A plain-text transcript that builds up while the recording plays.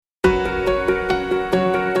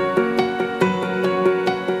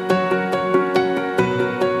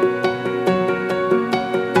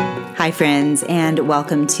Hi, friends, and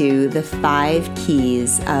welcome to the 5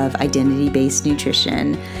 Keys of Identity-Based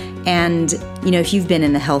Nutrition. And, if you've been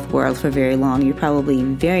in the health world for very long, you're probably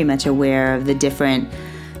very much aware of the different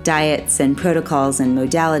diets and protocols and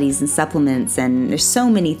modalities and supplements, and there's so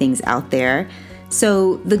many things out there.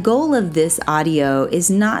 So the goal of this audio is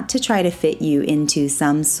not to try to fit you into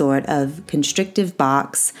some sort of constrictive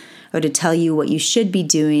box or to tell you what you should be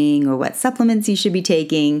doing or what supplements you should be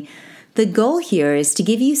taking. The goal here is to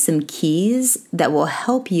give you some keys that will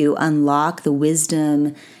help you unlock the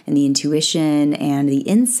wisdom and the intuition and the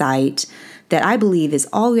insight that I believe is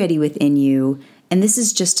already within you, and this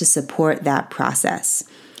is just to support that process.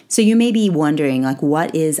 So you may be wondering,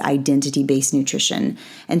 what is identity-based nutrition?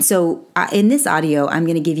 And so in this audio, I'm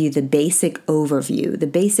going to give you the basic overview, the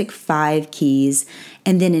basic 5 keys,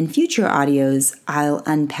 and then in future audios, I'll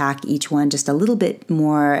unpack each one just a little bit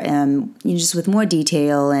more, just with more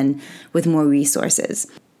detail and with more resources.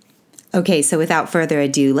 Okay, so without further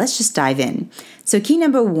ado, let's just dive in. So key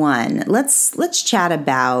number 1, let's chat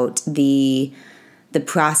about the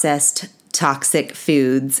processed toxic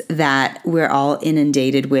foods that we're all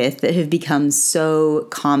inundated with that have become so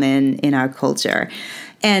common in our culture.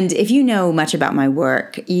 And if you know much about my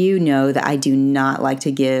work, you know that I do not like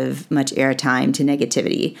to give much airtime to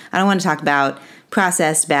negativity. I don't want to talk about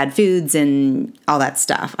processed bad foods and all that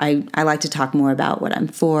stuff. I like to talk more about what I'm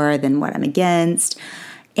for than what I'm against.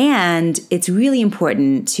 And it's really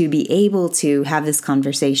important to be able to have this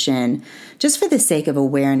conversation just for the sake of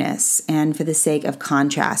awareness and for the sake of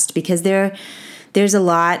contrast, because there's a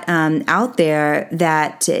lot out there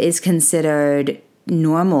that is considered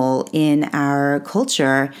normal in our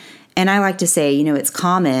culture. And I like to say, it's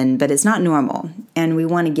common, but it's not normal. And we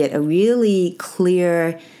want to get a really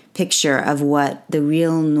clear picture of what the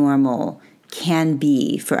real normal can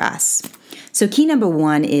be for us. So key number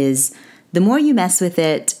 1 is the more you mess with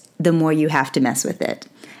it, the more you have to mess with it.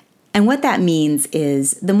 And what that means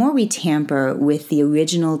is the more we tamper with the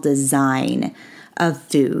original design of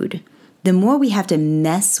food, the more we have to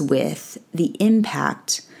mess with the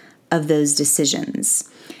impact of those decisions.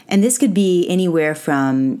 And this could be anywhere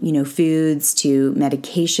from, foods to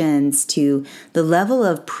medications to the level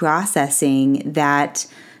of processing that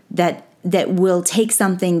will take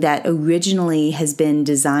something that originally has been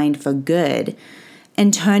designed for good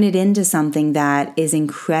and turn it into something that is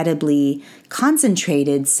incredibly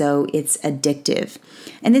concentrated so it's addictive.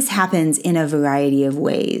 And this happens in a variety of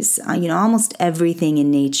ways. Almost everything in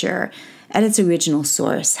nature at its original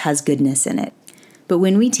source has goodness in it. But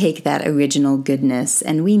when we take that original goodness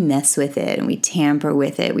and we mess with it and we tamper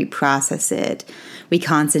with it, we process it, we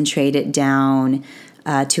concentrate it down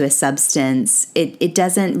to a substance, it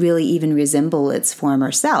doesn't really even resemble its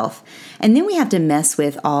former self. And then we have to mess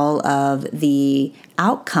with all of the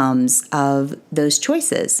outcomes of those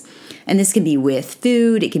choices. And this can be with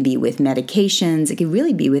food, it can be with medications, it can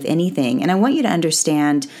really be with anything. And I want you to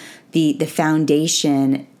understand the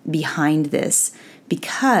foundation behind this,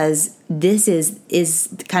 because this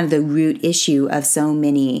is kind of the root issue of so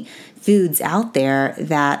many foods out there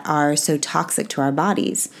that are so toxic to our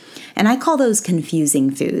bodies. And I call those confusing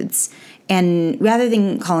foods. And rather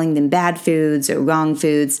than calling them bad foods or wrong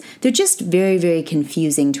foods, they're just very, very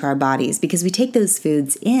confusing to our bodies, because we take those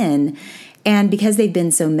foods in, and because they've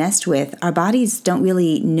been so messed with, our bodies don't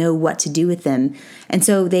really know what to do with them. And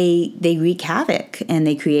so they wreak havoc and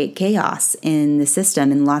they create chaos in the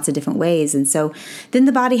system in lots of different ways. And so then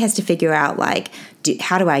the body has to figure out,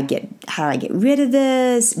 how do I get rid of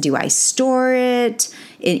this? Do I store it?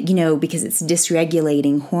 Because it's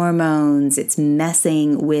dysregulating hormones, it's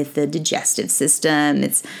messing with the digestive system,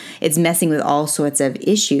 it's messing with all sorts of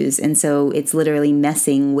issues. And so it's literally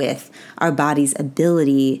messing with our body's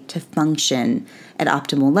ability to function at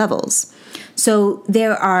optimal levels. So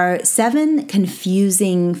there are 7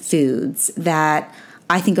 confusing foods that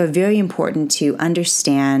I think are very important to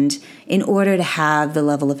understand in order to have the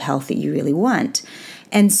level of health that you really want.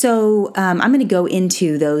 And so I'm going to go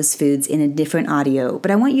into those foods in a different audio,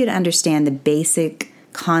 but I want you to understand the basic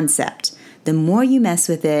concept. The more you mess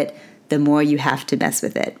with it, the more you have to mess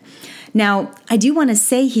with it. Now, I do want to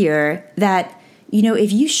say here that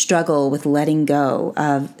if you struggle with letting go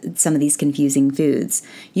of some of these confusing foods,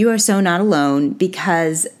 you are so not alone,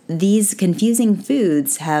 because these confusing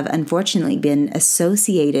foods have unfortunately been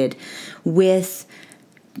associated with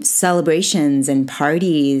celebrations and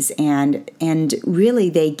parties, and really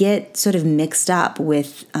they get sort of mixed up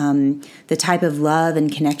with the type of love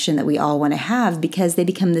and connection that we all want to have, because they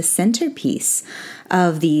become the centerpiece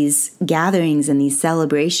of these gatherings and these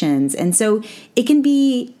celebrations. And so it can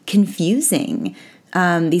be confusing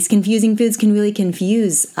these confusing foods can really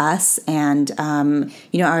confuse us and,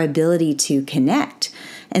 our ability to connect.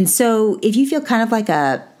 And so if you feel kind of like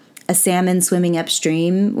a salmon swimming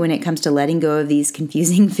upstream when it comes to letting go of these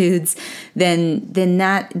confusing foods, then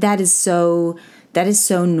that is so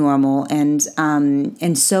normal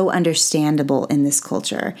and so understandable in this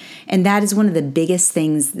culture. And that is one of the biggest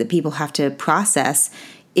things that people have to process,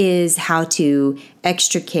 is how to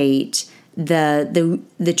extricate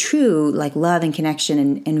the true like love and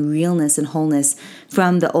connection and realness and wholeness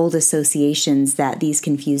from the old associations that these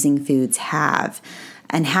confusing foods have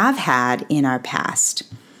and have had in our past.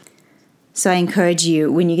 So I encourage you,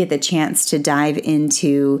 when you get the chance, to dive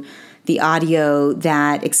into the audio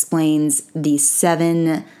that explains these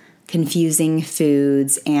 7 confusing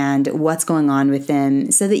foods and what's going on with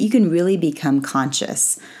them, so that you can really become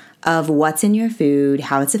conscious of what's in your food,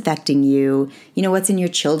 how it's affecting you, what's in your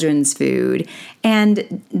children's food.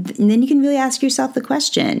 And then you can really ask yourself the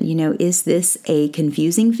question, is this a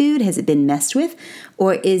confusing food? Has it been messed with?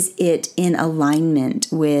 Or is it in alignment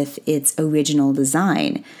with its original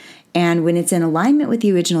design? And when it's in alignment with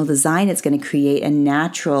the original design, it's going to create a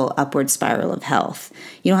natural upward spiral of health.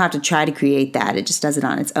 You don't have to try to create that. It just does it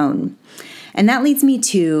on its own. And that leads me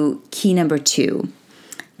to key number 2.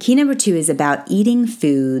 Key number 2 is about eating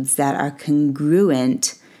foods that are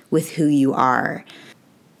congruent with who you are.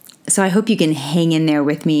 So I hope you can hang in there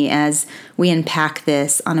with me as we unpack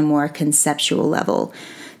this on a more conceptual level.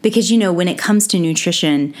 Because, when it comes to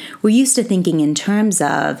nutrition, we're used to thinking in terms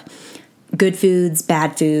of good foods,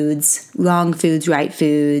 bad foods, wrong foods, right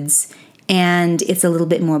foods, and it's a little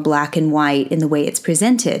bit more black and white in the way it's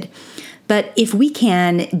presented. But if we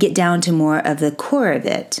can get down to more of the core of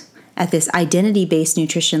it at this identity-based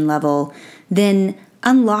nutrition level, then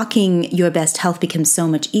unlocking your best health becomes so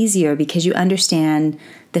much easier, because you understand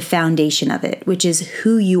the foundation of it, which is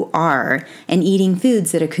who you are, and eating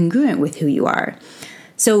foods that are congruent with who you are.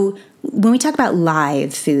 So when we talk about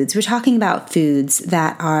live foods, we're talking about foods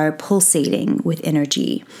that are pulsating with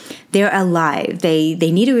energy. They're alive. They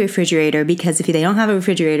need a refrigerator, because if they don't have a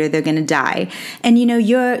refrigerator, they're going to die. And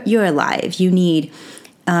you're alive. You need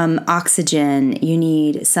oxygen, you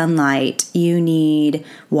need sunlight, you need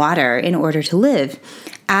water in order to live,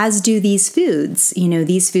 as do these foods.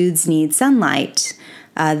 These foods need sunlight.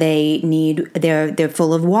 They're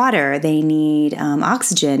full of water. They need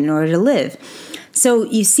oxygen in order to live. So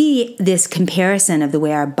you see this comparison of the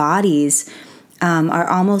way our bodies are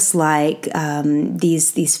almost like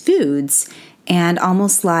these foods, and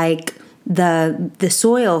almost like the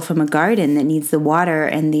soil from a garden that needs the water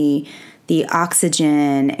and the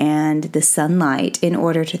oxygen and the sunlight in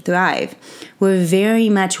order to thrive. We're very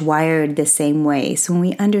much wired the same way. So when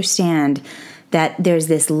we understand that there's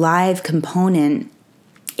this live component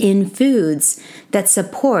in foods that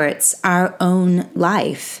supports our own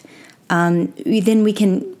life, then we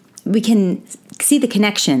can see the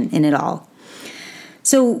connection in it all.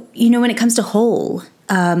 So, when it comes to whole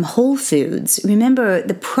foods, remember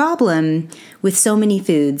the problem with so many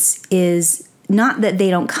foods is not that they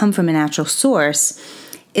don't come from a natural source,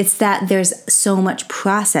 it's that there's so much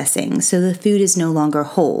processing. So the food is no longer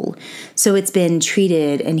whole. So it's been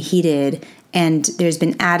treated and heated, and there's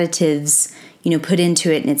been additives, put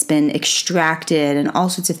into it, and it's been extracted, and all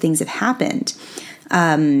sorts of things have happened.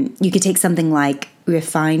 You could take something like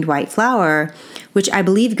refined white flour, which I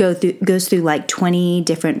believe goes through like 20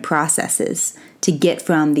 different processes to get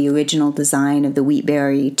from the original design of the wheat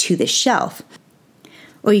berry to the shelf.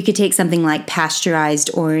 Or you could take something like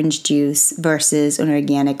pasteurized orange juice versus an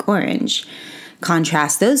organic orange.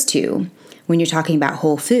 Contrast those two when you're talking about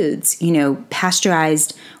whole foods.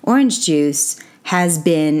 Pasteurized orange juice has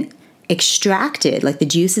been extracted, like the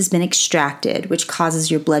juice has been extracted, which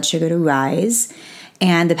causes your blood sugar to rise.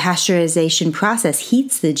 And the pasteurization process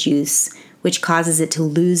heats the juice, which causes it to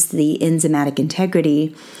lose the enzymatic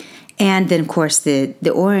integrity. And then, of course,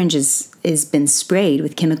 the orange has been sprayed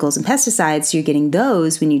with chemicals and pesticides, so you're getting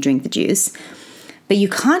those when you drink the juice. But you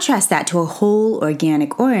contrast that to a whole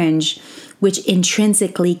organic orange, which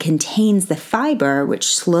intrinsically contains the fiber, which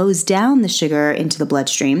slows down the sugar into the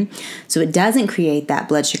bloodstream, so it doesn't create that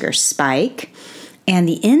blood sugar spike. And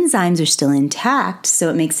the enzymes are still intact, so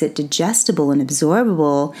it makes it digestible and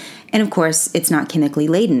absorbable. And of course, it's not chemically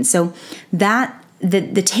laden. So that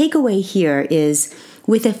the takeaway here is,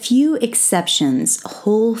 with a few exceptions,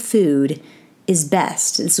 whole food is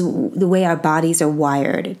best. It's the way our bodies are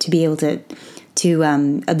wired to be able to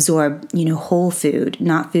absorb, whole food,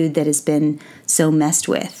 not food that has been so messed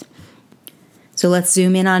with. So let's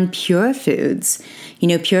zoom in on pure foods.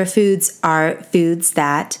 Pure foods are foods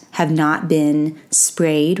that have not been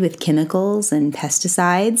sprayed with chemicals and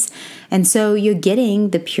pesticides. And so you're getting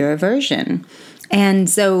the pure version. And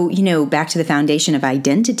so, back to the foundation of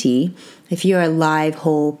identity, if you're a live,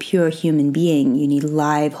 whole, pure human being, you need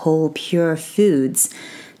live, whole, pure foods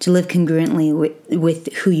to live congruently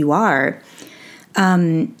with who you are.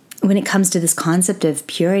 When it comes to this concept of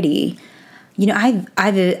purity,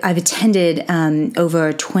 I've attended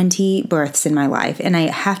over 20 births in my life, and I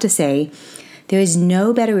have to say, there is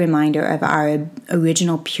no better reminder of our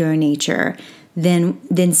original pure nature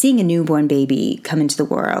than seeing a newborn baby come into the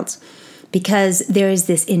world. Because there is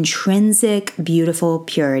this intrinsic, beautiful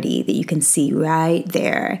purity that you can see right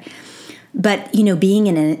there. But, being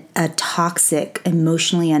in a toxic,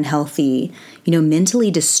 emotionally unhealthy,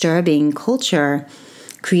 mentally disturbing culture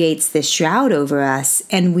creates this shroud over us,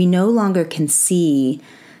 and we no longer can see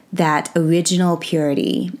that original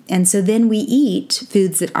purity. And so then we eat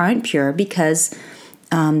foods that aren't pure because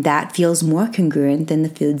that feels more congruent than the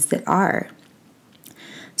foods that are.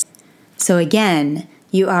 So again,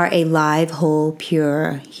 you are a live, whole,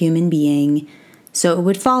 pure human being, so it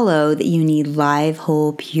would follow that you need live,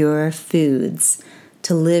 whole, pure foods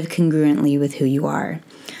to live congruently with who you are.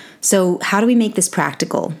 So how do we make this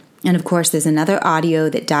practical? And of course, there's another audio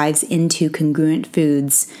that dives into congruent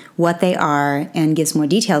foods, what they are, and gives more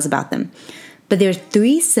details about them. But there are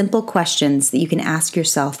 3 simple questions that you can ask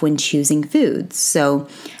yourself when choosing foods. So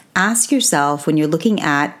ask yourself when you're looking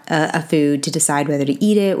at a food to decide whether to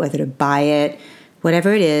eat it, whether to buy it,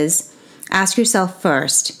 whatever it is, ask yourself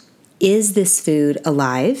first, is this food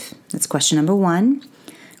alive? That's question number 1.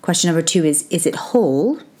 Question number 2 is it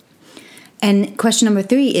whole? And question number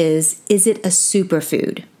 3 is it a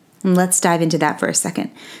superfood? And let's dive into that for a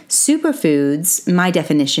second. Superfoods, my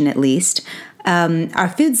definition at least, are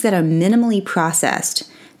foods that are minimally processed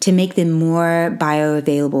to make them more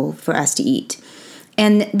bioavailable for us to eat.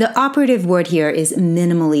 And the operative word here is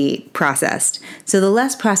minimally processed. So the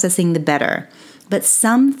less processing, the better. But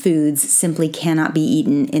some foods simply cannot be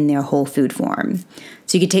eaten in their whole food form.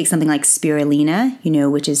 So you could take something like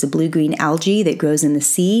spirulina, which is a blue-green algae that grows in the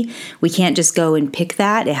sea. We can't just go and pick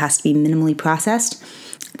that. It has to be minimally processed.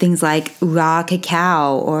 Things like raw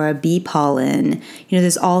cacao or bee pollen.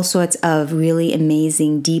 There's all sorts of really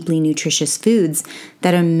amazing, deeply nutritious foods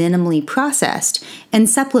that are minimally processed. And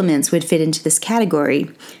supplements would fit into this category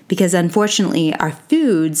because unfortunately our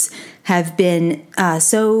foods have been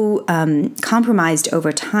so compromised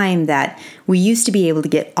over time that we used to be able to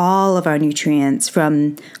get all of our nutrients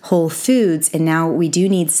from whole foods, and now we do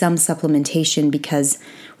need some supplementation because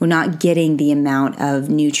we're not getting the amount of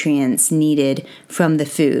nutrients needed from the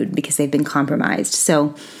food because they've been compromised.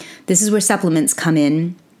 So this is where supplements come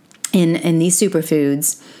in these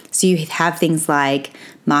superfoods. So you have things like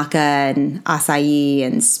maca and acai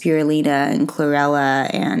and spirulina and chlorella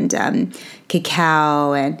and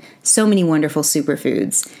cacao and so many wonderful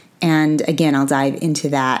superfoods. And again, I'll dive into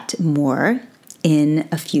that more in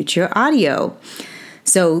a future audio.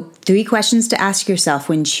 So 3 questions to ask yourself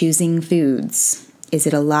when choosing foods. Is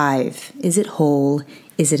it alive? Is it whole?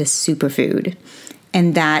 Is it a superfood?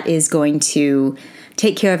 And that is going to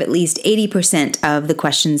take care of at least 80% of the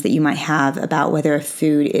questions that you might have about whether a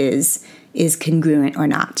food is congruent or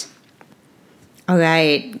not. All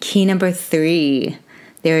right, key number 3.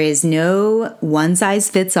 There is no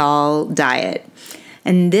one-size-fits-all diet.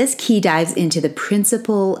 And this key dives into the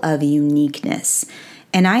principle of uniqueness.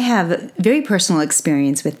 And I have very personal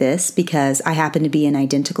experience with this because I happen to be an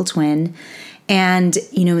identical twin. And,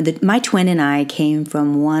 my twin and I came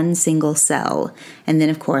from one single cell. And then,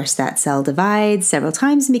 of course, that cell divides several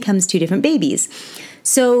times and becomes 2 different babies.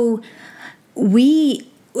 So we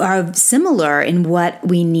are similar in what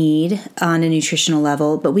we need on a nutritional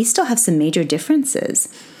level, but we still have some major differences.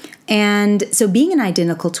 And so being an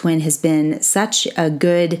identical twin has been such a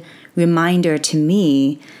good reminder to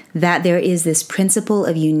me that there is this principle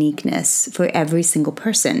of uniqueness for every single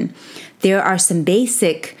person. There are some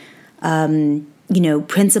basic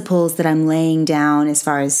principles that I'm laying down as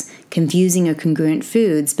far as confusing or congruent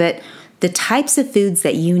foods, but the types of foods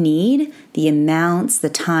that you need, the amounts, the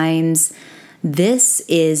times, this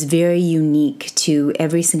is very unique to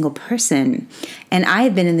every single person. And I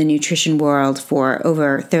have been in the nutrition world for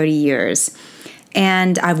over 30 years.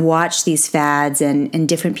 And I've watched these fads and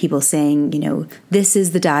different people saying, this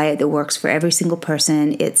is the diet that works for every single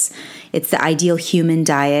person. It's the ideal human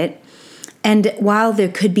diet. And while there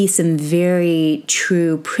could be some very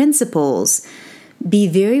true principles, be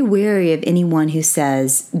very wary of anyone who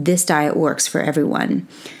says this diet works for everyone.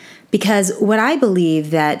 Because what I believe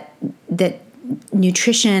that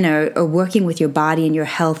nutrition or working with your body and your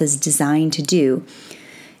health is designed to do.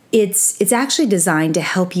 It's actually designed to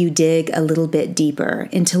help you dig a little bit deeper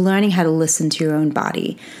into learning how to listen to your own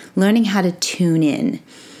body, learning how to tune in.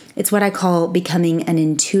 It's what I call becoming an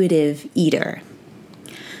intuitive eater.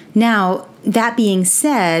 Now, that being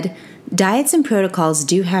said, diets and protocols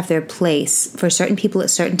do have their place for certain people at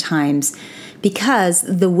certain times, because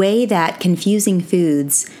the way that confusing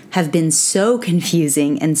foods have been so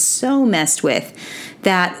confusing and so messed with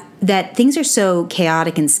that things are so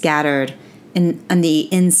chaotic and scattered on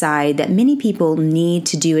the inside that many people need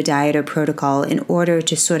to do a diet or protocol in order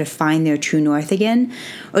to sort of find their true north again,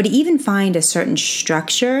 or to even find a certain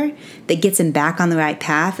structure that gets them back on the right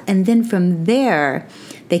path. And then from there,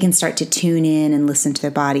 they can start to tune in and listen to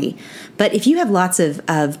their body. But if you have lots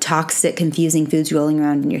of toxic, confusing foods rolling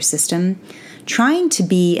around in your system, trying to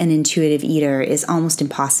be an intuitive eater is almost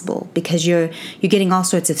impossible, because you're getting all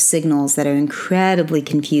sorts of signals that are incredibly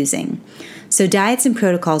confusing. So diets and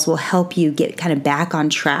protocols will help you get kind of back on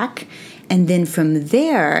track. And then from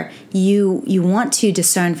there, you want to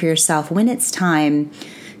discern for yourself when it's time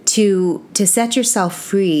to set yourself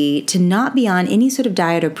free, to not be on any sort of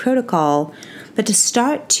diet or protocol, but to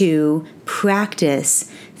start to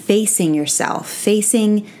practice facing yourself,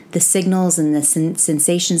 facing the signals and the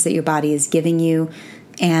sensations that your body is giving you,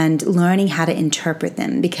 and learning how to interpret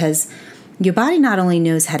them. Because your body not only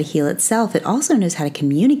knows how to heal itself, it also knows how to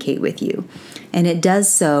communicate with you. And it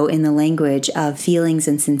does so in the language of feelings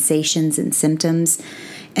and sensations and symptoms.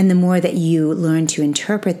 And the more that you learn to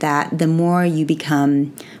interpret that, the more you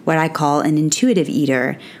become what I call an intuitive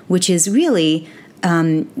eater, which is really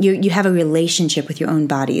you have a relationship with your own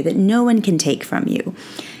body that no one can take from you.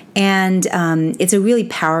 And it's a really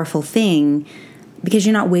powerful thing, because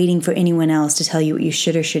you're not waiting for anyone else to tell you what you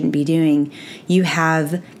should or shouldn't be doing. You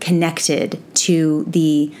have connected to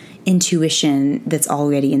the intuition that's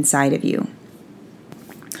already inside of you.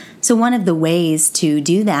 So one of the ways to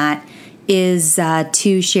do that is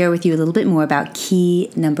to share with you a little bit more about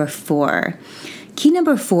key number 4. Key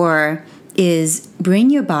number 4 is bring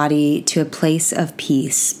your body to a place of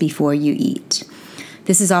peace before you eat.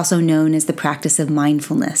 This is also known as the practice of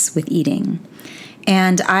mindfulness with eating.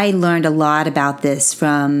 And I learned a lot about this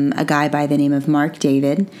from a guy by the name of Mark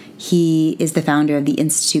David. He is the founder of the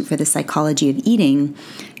Institute for the Psychology of Eating.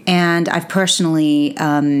 And I've personally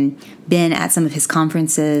been at some of his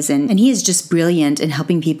conferences, and he is just brilliant in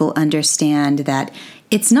helping people understand that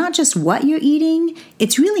it's not just what you're eating,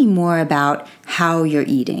 it's really more about how you're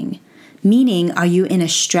eating. Meaning, are you in a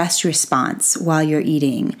stress response while you're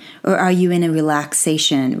eating, or are you in a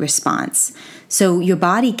relaxation response? So your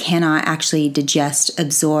body cannot actually digest,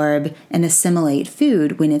 absorb, and assimilate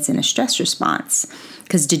food when it's in a stress response,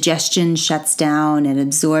 because digestion shuts down and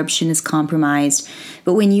absorption is compromised.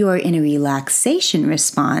 But when you are in a relaxation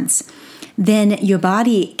response, then your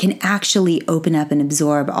body can actually open up and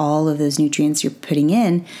absorb all of those nutrients you're putting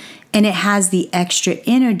in, and it has the extra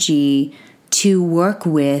energy to work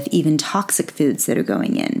with even toxic foods that are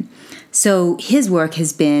going in. So his work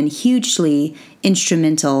has been hugely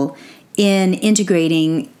instrumental in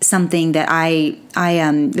integrating something that I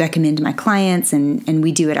recommend to my clients, and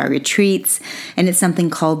we do at our retreats, and it's something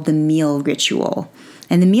called the meal ritual.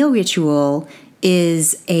 And the meal ritual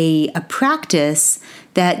is a practice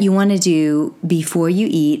that you want to do before you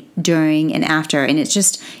eat, during, and after. And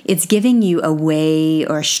it's giving you a way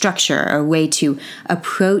or a structure or a way to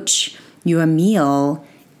approach your meal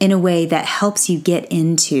in a way that helps you get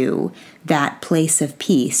into that place of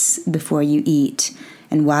peace before you eat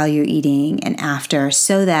and while you're eating and after,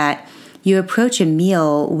 so that you approach a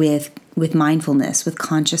meal with mindfulness, with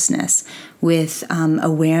consciousness, with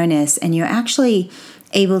awareness, and you're actually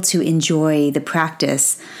able to enjoy the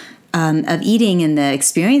practice of eating and the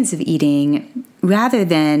experience of eating, rather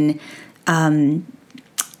than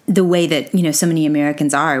the way that, so many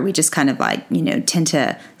Americans are. We just kind of tend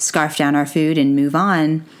to scarf down our food and move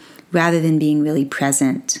on, rather than being really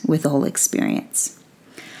present with the whole experience.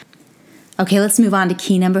 Okay, let's move on to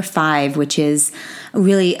key number 5, which is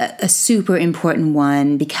really a super important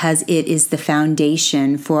one, because it is the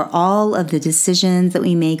foundation for all of the decisions that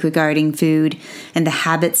we make regarding food and the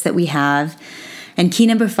habits that we have. And key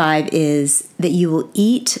number 5 is that you will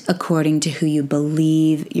eat according to who you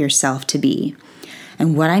believe yourself to be.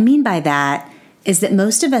 And what I mean by that is that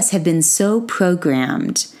most of us have been so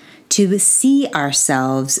programmed to see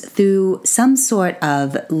ourselves through some sort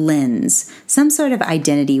of lens, some sort of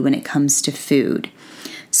identity when it comes to food.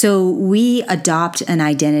 So we adopt an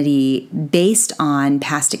identity based on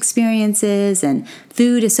past experiences and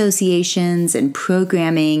food associations and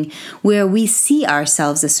programming where we see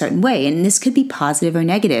ourselves a certain way. And this could be positive or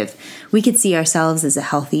negative. We could see ourselves as a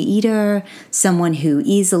healthy eater, someone who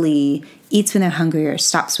easily eats when they're hungry or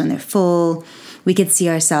stops when they're full. We could see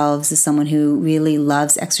ourselves as someone who really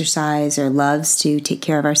loves exercise or loves to take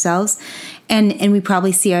care of ourselves. And we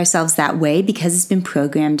probably see ourselves that way because it's been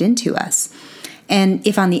programmed into us. And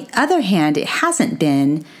if, on the other hand, it hasn't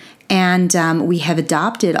been, and we have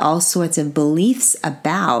adopted all sorts of beliefs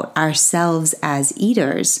about ourselves as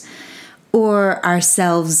eaters, or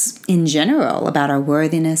ourselves in general, about our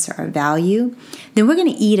worthiness or our value, then we're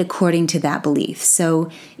going to eat according to that belief. So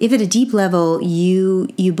if at a deep level you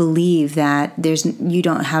believe that you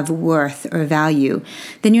don't have worth or value,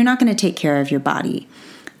 then you're not going to take care of your body.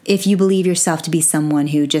 If you believe yourself to be someone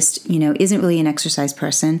who just, isn't really an exercise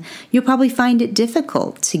person, you'll probably find it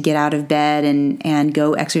difficult to get out of bed and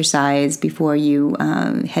go exercise before you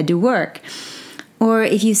head to work. Or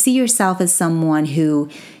if you see yourself as someone who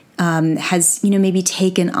has, maybe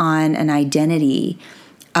taken on an identity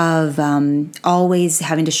of always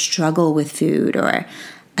having to struggle with food, or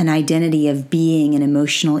an identity of being an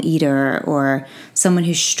emotional eater, or someone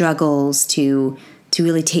who struggles to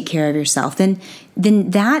really take care of yourself, then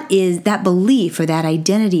that belief or that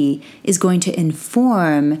identity is going to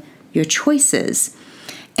inform your choices.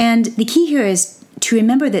 And the key here is to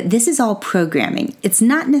remember that this is all programming. It's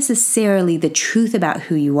not necessarily the truth about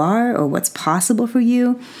who you are or what's possible for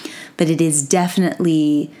you, but it is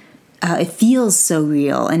definitely, it feels so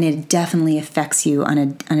real, and it definitely affects you on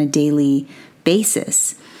a daily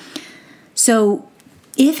basis. So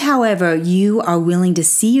if, however, you are willing to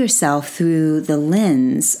see yourself through the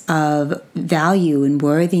lens of value and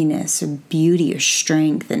worthiness or beauty or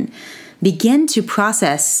strength, and begin to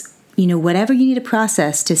process, whatever you need to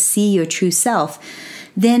process to see your true self,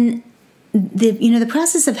 then the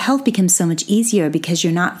process of health becomes so much easier because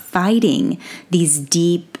you're not fighting these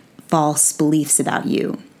deep false beliefs about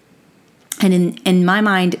you. And in my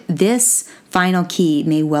mind, this final key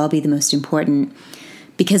may well be the most important.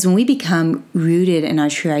 Because when we become rooted in our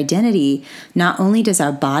true identity, not only does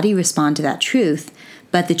our body respond to that truth,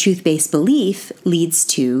 but the truth-based belief leads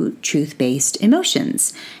to truth-based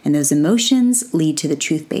emotions. And those emotions lead to the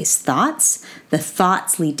truth-based thoughts. The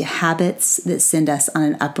thoughts lead to habits that send us on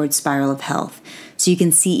an upward spiral of health. So you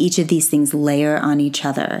can see each of these things layer on each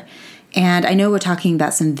other. And I know we're talking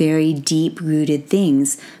about some very deep-rooted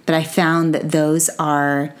things, but I found that those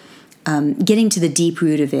are, getting to the deep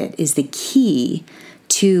root of it is the key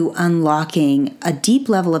to unlocking a deep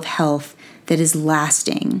level of health that is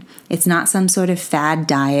lasting. It's not some sort of fad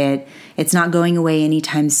diet. It's not going away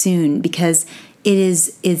anytime soon, because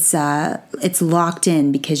it's locked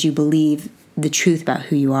in because you believe the truth about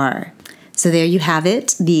who you are. So there you have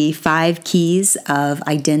it, the 5 keys of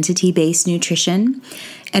identity-based nutrition.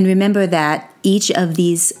 And remember that each of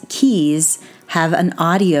these keys have an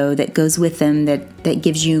audio that goes with them that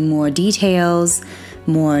gives you more details,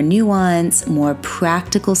 more nuance, more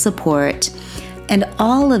practical support. And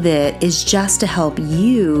all of it is just to help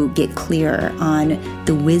you get clearer on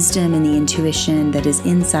the wisdom and the intuition that is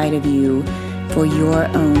inside of you for your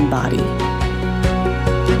own body.